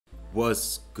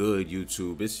What's good,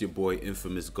 YouTube? It's your boy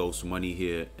Infamous Ghost Money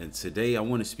here, and today I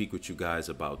want to speak with you guys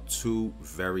about two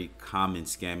very common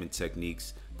scamming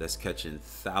techniques that's catching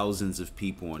thousands of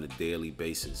people on a daily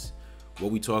basis.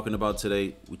 What we talking about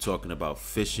today? We're talking about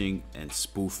phishing and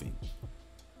spoofing.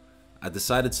 I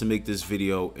decided to make this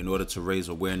video in order to raise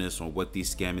awareness on what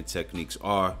these scamming techniques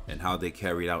are and how they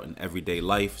carried out in everyday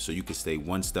life so you can stay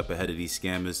one step ahead of these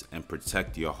scammers and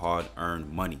protect your hard-earned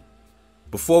money.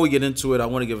 Before we get into it, I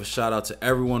want to give a shout out to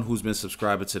everyone who's been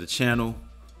subscribing to the channel.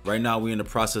 Right now, we're in the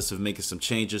process of making some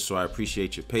changes, so I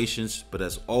appreciate your patience. But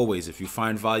as always, if you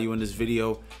find value in this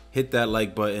video, hit that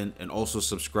like button and also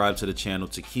subscribe to the channel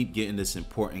to keep getting this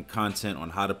important content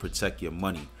on how to protect your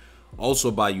money. Also,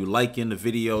 by you liking the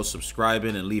video,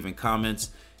 subscribing, and leaving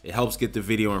comments, it helps get the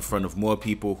video in front of more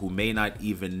people who may not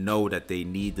even know that they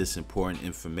need this important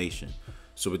information.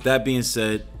 So with that being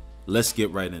said, let's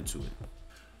get right into it.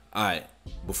 Alright,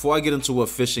 before I get into what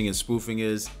phishing and spoofing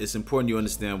is, it's important you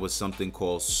understand what something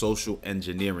called social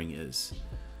engineering is.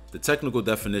 The technical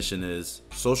definition is,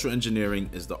 social engineering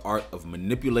is the art of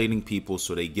manipulating people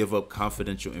so they give up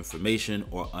confidential information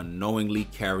or unknowingly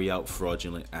carry out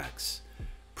fraudulent acts.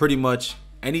 Pretty much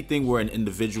anything where an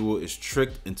individual is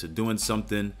tricked into doing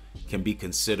something can be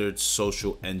considered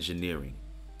social engineering.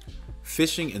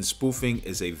 Phishing and spoofing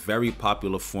is a very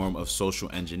popular form of social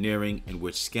engineering in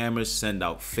which scammers send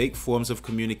out fake forms of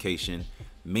communication,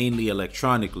 mainly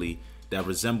electronically, that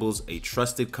resembles a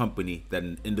trusted company that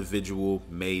an individual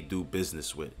may do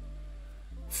business with.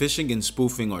 Phishing and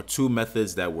spoofing are two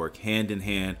methods that work hand in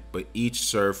hand, but each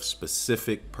serve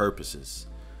specific purposes.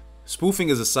 Spoofing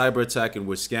is a cyber attack in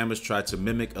which scammers try to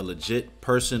mimic a legit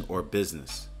person or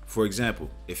business. For example,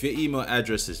 if your email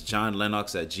address is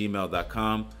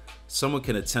johnlennox@gmail.com, someone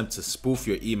can attempt to spoof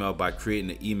your email by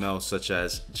creating an email such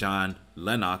as John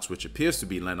Lennox, which appears to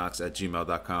be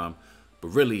lennox@gmail.com, but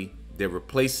really they're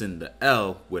replacing the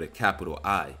L with a capital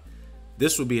I.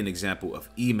 This would be an example of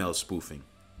email spoofing.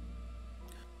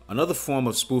 Another form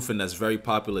of spoofing that's very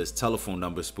popular is telephone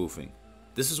number spoofing.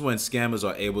 This is when scammers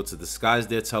are able to disguise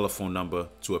their telephone number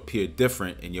to appear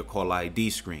different in your call ID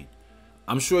screen.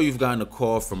 I'm sure you've gotten a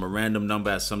call from a random number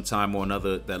at some time or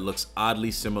another that looks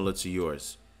oddly similar to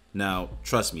yours. Now,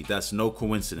 trust me, that's no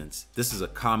coincidence. This is a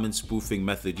common spoofing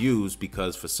method used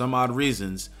because for some odd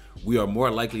reasons, we are more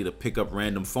likely to pick up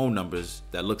random phone numbers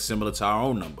that look similar to our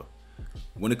own number.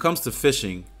 When it comes to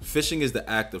phishing, phishing is the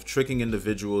act of tricking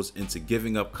individuals into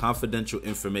giving up confidential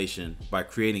information by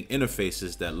creating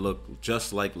interfaces that look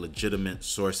just like legitimate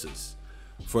sources.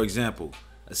 For example,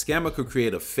 a scammer could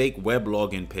create a fake web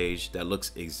login page that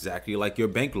looks exactly like your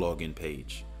bank login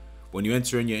page. When you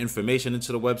enter in your information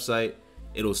into the website,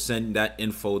 it'll send that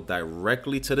info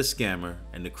directly to the scammer,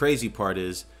 and the crazy part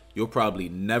is you'll probably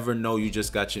never know you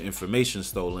just got your information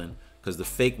stolen because the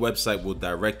fake website will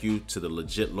direct you to the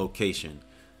legit location,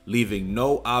 leaving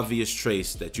no obvious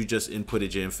trace that you just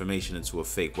inputted your information into a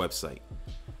fake website.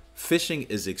 Phishing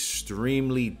is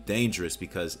extremely dangerous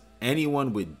because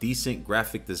anyone with decent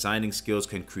graphic designing skills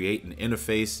can create an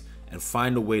interface and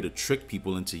find a way to trick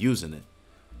people into using it.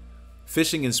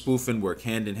 Phishing and spoofing work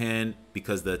hand in hand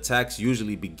because the attacks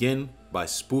usually begin by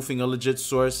spoofing a legit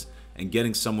source and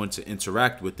getting someone to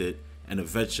interact with it and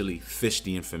eventually phish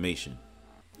the information.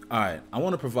 Alright, I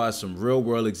want to provide some real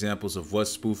world examples of what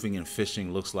spoofing and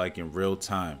phishing looks like in real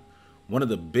time. One of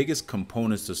the biggest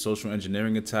components to social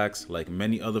engineering attacks, like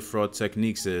many other fraud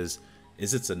techniques, is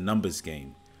it's a numbers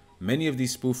game. Many of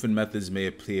these spoofing methods may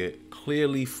appear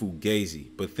clearly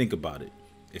fugazi, but think about it.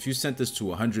 If you sent this to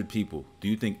 100 people, do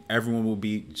you think everyone will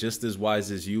be just as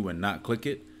wise as you and not click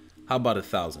it? How about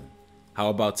 1,000? How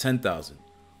about 10,000?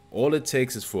 All it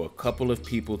takes is for a couple of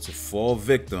people to fall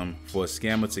victim for a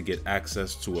scammer to get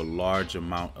access to a large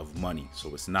amount of money,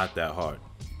 so it's not that hard.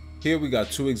 Here we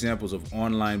got two examples of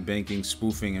online banking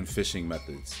spoofing and phishing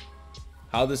methods.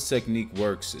 How this technique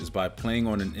works is by playing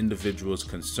on an individual's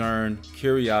concern,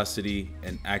 curiosity,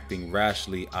 and acting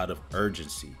rashly out of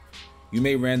urgency. You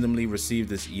may randomly receive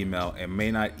this email and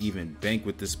may not even bank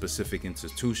with this specific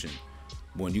institution.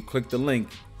 When you click the link,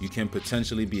 you can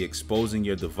potentially be exposing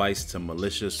your device to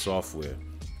malicious software.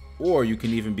 Or you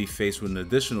can even be faced with an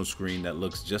additional screen that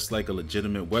looks just like a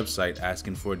legitimate website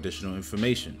asking for additional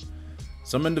information.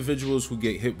 Some individuals who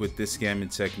get hit with this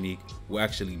scamming technique will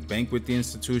actually bank with the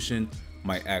institution,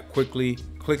 might act quickly,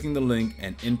 clicking the link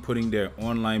and inputting their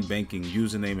online banking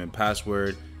username and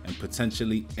password and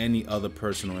potentially any other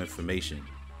personal information.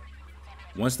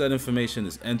 Once that information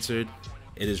is entered,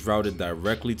 it is routed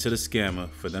directly to the scammer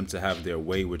for them to have their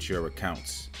way with your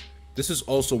accounts. This is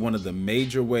also one of the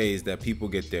major ways that people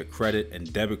get their credit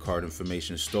and debit card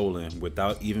information stolen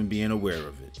without even being aware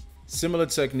of it. Similar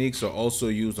techniques are also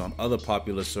used on other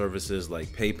popular services like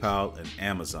PayPal and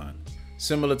Amazon.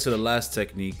 Similar to the last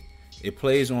technique, it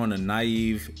plays on a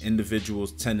naive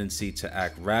individual's tendency to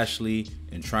act rashly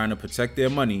in trying to protect their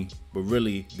money, but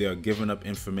really they are giving up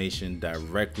information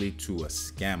directly to a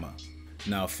scammer.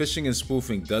 Now, phishing and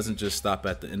spoofing doesn't just stop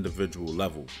at the individual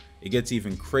level. It gets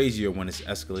even crazier when it's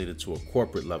escalated to a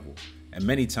corporate level, and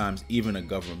many times even a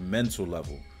governmental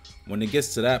level. When it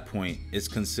gets to that point, it's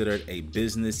considered a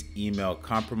business email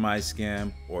compromise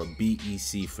scam, or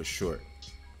BEC for short.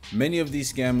 Many of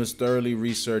these scammers thoroughly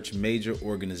research major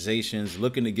organizations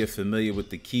looking to get familiar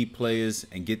with the key players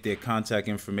and get their contact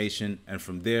information, and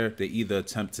from there they either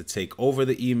attempt to take over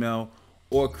the email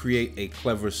or create a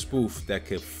clever spoof that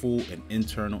could fool an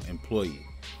internal employee.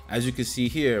 As you can see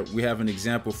here, we have an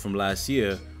example from last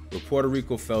year where Puerto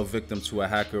Rico fell victim to a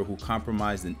hacker who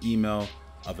compromised an email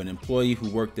of an employee who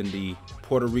worked in the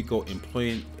Puerto Rico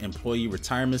employee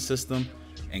retirement system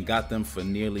and got them for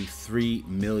nearly $3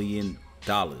 million,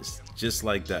 just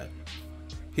like that.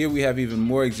 Here we have even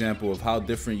more example of how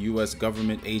different US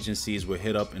government agencies were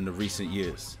hit up in the recent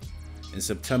years. In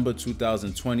September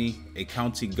 2020, a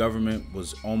county government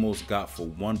was almost got for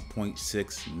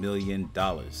 $1.6 million.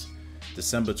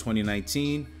 December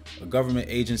 2019, a government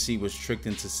agency was tricked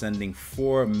into sending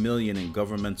 $4 million in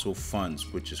governmental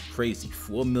funds, which is crazy,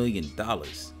 $4 million.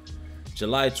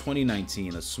 July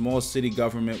 2019, a small city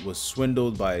government was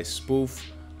swindled by a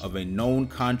spoof of a known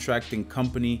contracting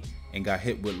company and got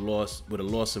hit with a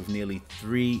loss of nearly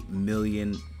 $3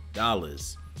 million.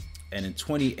 And in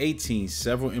 2018,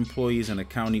 several employees in a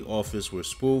county office were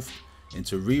spoofed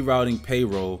into rerouting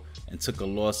payroll and took a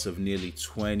loss of nearly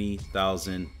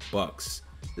 $20,000.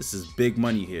 This is big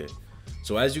money here.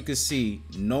 So as you can see,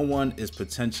 no one is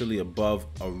potentially above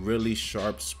a really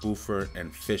sharp spoofer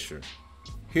and phisher.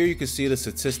 Here you can see the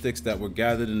statistics that were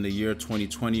gathered in the year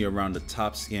 2020 around the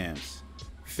top scams.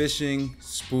 Phishing,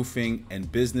 spoofing, and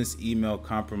business email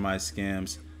compromise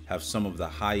scams have some of the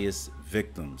highest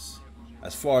victims.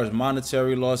 As far as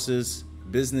monetary losses,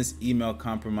 business email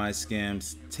compromise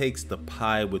scams takes the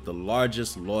pie with the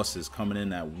largest losses coming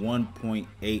in at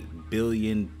 $1.8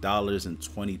 billion in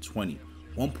 2020.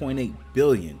 $1.8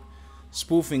 billion.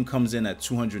 Spoofing comes in at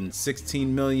 $216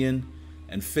 million,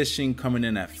 and phishing coming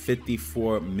in at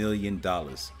 $54 million.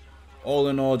 All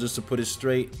in all, just to put it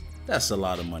straight, that's a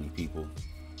lot of money, people.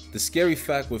 The scary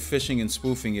fact with phishing and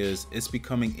spoofing is it's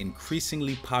becoming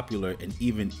increasingly popular and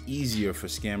even easier for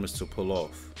scammers to pull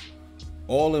off.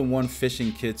 All-in-one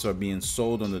phishing kits are being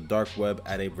sold on the dark web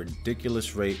at a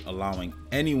ridiculous rate, allowing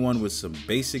anyone with some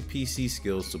basic PC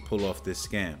skills to pull off this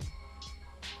scam.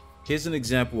 Here's an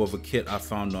example of a kit I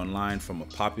found online from a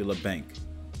popular bank.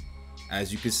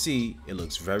 As you can see, it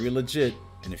looks very legit,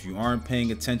 and if you aren't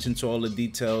paying attention to all the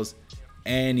details,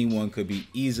 anyone could be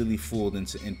easily fooled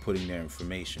into inputting their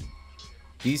information.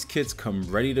 These kits come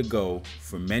ready to go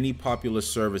for many popular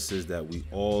services that we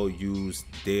all use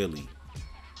daily.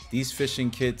 These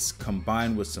phishing kits,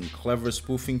 combined with some clever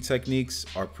spoofing techniques,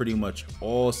 are pretty much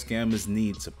all scammers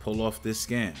need to pull off this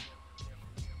scam.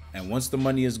 And once the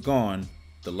money is gone,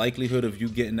 the likelihood of you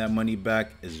getting that money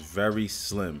back is very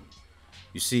slim.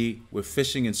 You see, with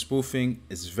phishing and spoofing,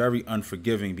 it's very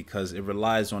unforgiving because it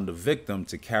relies on the victim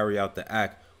to carry out the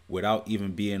act without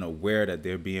even being aware that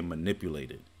they're being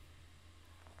manipulated.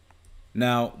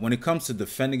 Now, when it comes to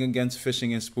defending against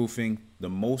phishing and spoofing, the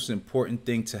most important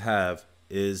thing to have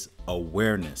is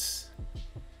awareness.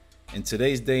 In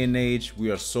today's day and age,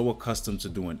 we are so accustomed to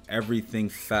doing everything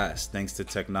fast thanks to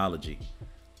technology.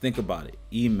 Think about it,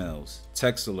 emails,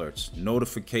 text alerts,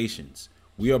 notifications.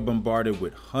 We are bombarded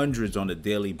with hundreds on a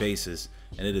daily basis,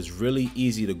 and it is really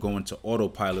easy to go into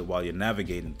autopilot while you're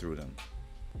navigating through them.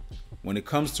 When it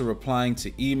comes to replying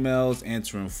to emails,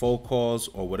 answering phone calls,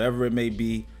 or whatever it may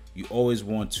be, you always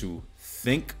want to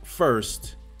think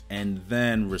first and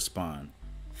then respond.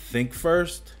 Think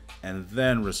first and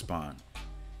then respond.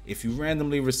 If you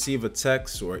randomly receive a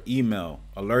text or email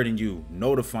alerting you,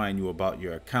 notifying you about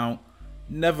your account,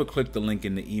 never click the link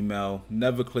in the email,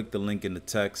 never click the link in the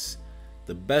text.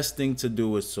 The best thing to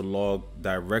do is to log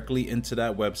directly into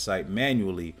that website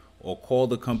manually or call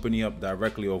the company up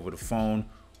directly over the phone,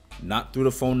 not through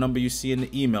the phone number you see in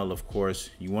the email, of course.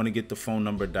 You want to get the phone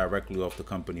number directly off the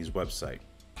company's website.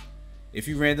 If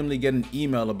you randomly get an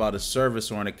email about a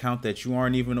service or an account that you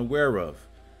aren't even aware of,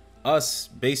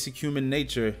 basic human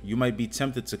nature, you might be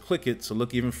tempted to click it to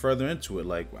look even further into it.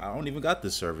 Like, I don't even got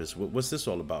this service. What's this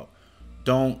all about?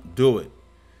 Don't do it.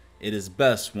 It is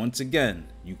best, once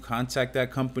again, you contact that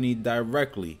company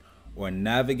directly or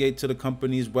navigate to the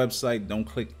company's website. Don't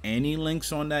click any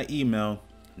links on that email.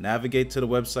 Navigate to the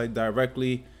website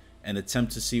directly and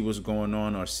attempt to see what's going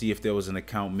on or see if there was an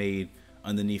account made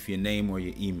underneath your name or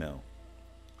your email.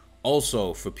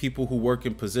 Also, for people who work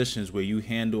in positions where you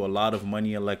handle a lot of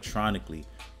money electronically,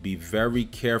 be very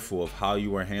careful of how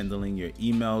you are handling your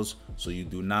emails so you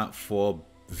do not fall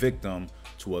victim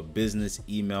to a business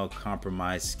email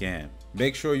compromise scam.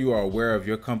 Make sure you are aware of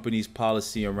your company's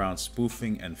policy around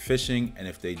spoofing and phishing, and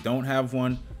if they don't have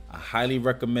one, I highly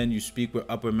recommend you speak with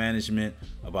upper management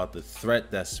about the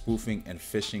threat that spoofing and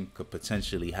phishing could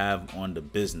potentially have on the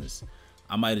business.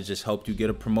 I might have just helped you get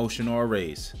a promotion or a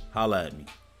raise. Holla at me.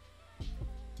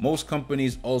 Most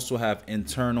companies also have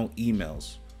internal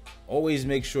emails. Always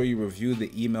make sure you review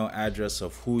the email address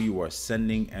of who you are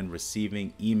sending and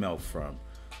receiving email from.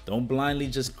 Don't blindly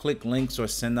just click links or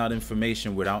send out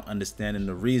information without understanding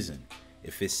the reason.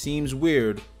 If it seems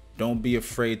weird, don't be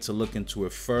afraid to look into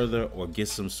it further or get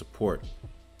some support.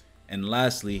 And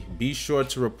lastly, be sure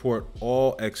to report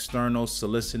all external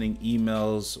soliciting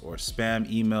emails or spam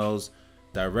emails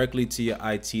directly to your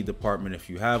IT department if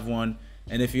you have one.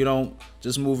 And if you don't,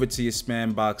 just move it to your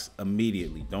spam box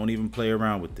immediately. Don't even play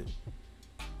around with it.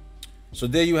 So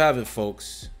there you have it,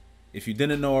 folks. If you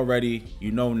didn't know already,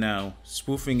 you know now.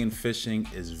 Spoofing and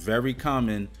phishing is very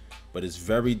common, but it's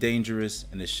very dangerous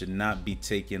and it should not be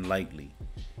taken lightly.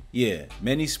 Yeah,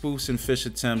 many spoofs and phish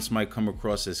attempts might come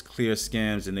across as clear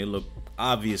scams and they look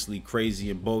obviously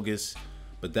crazy and bogus,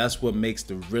 but that's what makes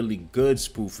the really good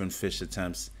spoof and phish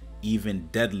attempts even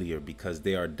deadlier, because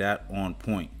they are that on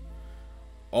point.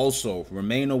 Also,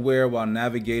 remain aware while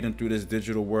navigating through this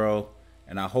digital world,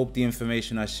 and I hope the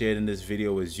information I shared in this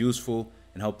video is useful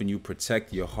in helping you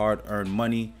protect your hard-earned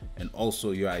money and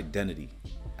also your identity.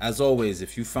 As always,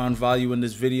 if you found value in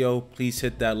this video, please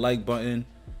hit that like button.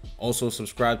 Also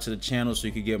subscribe to the channel so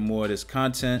you can get more of this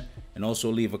content, and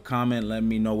also leave a comment. Let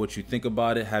me know what you think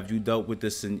about it. Have you dealt with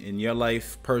this in your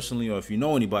life personally, or if you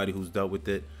know anybody who's dealt with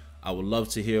it, I would love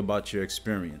to hear about your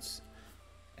experience.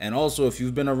 And also, if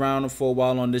you've been around for a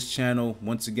while on this channel,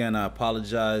 once again, I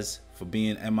apologize for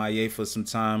being MIA for some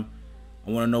time.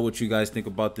 I want to know what you guys think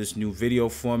about this new video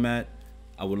format.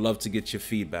 I would love to get your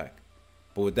feedback.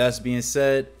 But with that being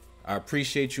said, I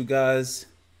appreciate you guys.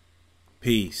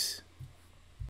 Peace.